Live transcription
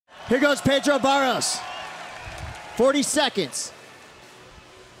Here goes Pedro Barros. 40 seconds.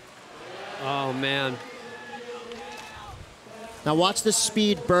 Oh, man. Now watch the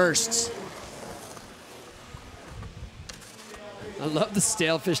speed bursts. I love the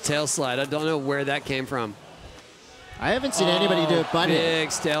stalefish tail slide. I don't know where that came from. I haven't seen anybody do it but him. Big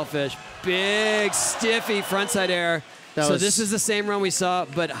stalefish. Big stiffy frontside air. So this is the same run we saw,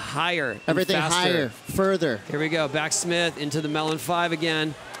 but higher. Everything faster. higher, further. Here we go. Back Smith into the Melon 5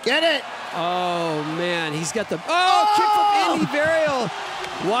 again. Get it! Oh, man. He's got the... Oh, kick from Andy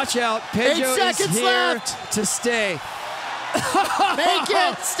Varial. Watch out. Pedro is here left. to stay. Make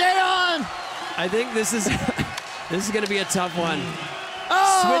it! Stay on! I think this is going to be a tough one.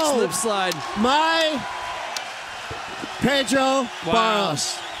 Oh! Switch lip slide. My Pedro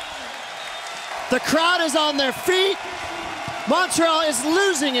Barros. The crowd is on their feet. Montreal is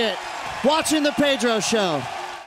losing it watching the Pedro show.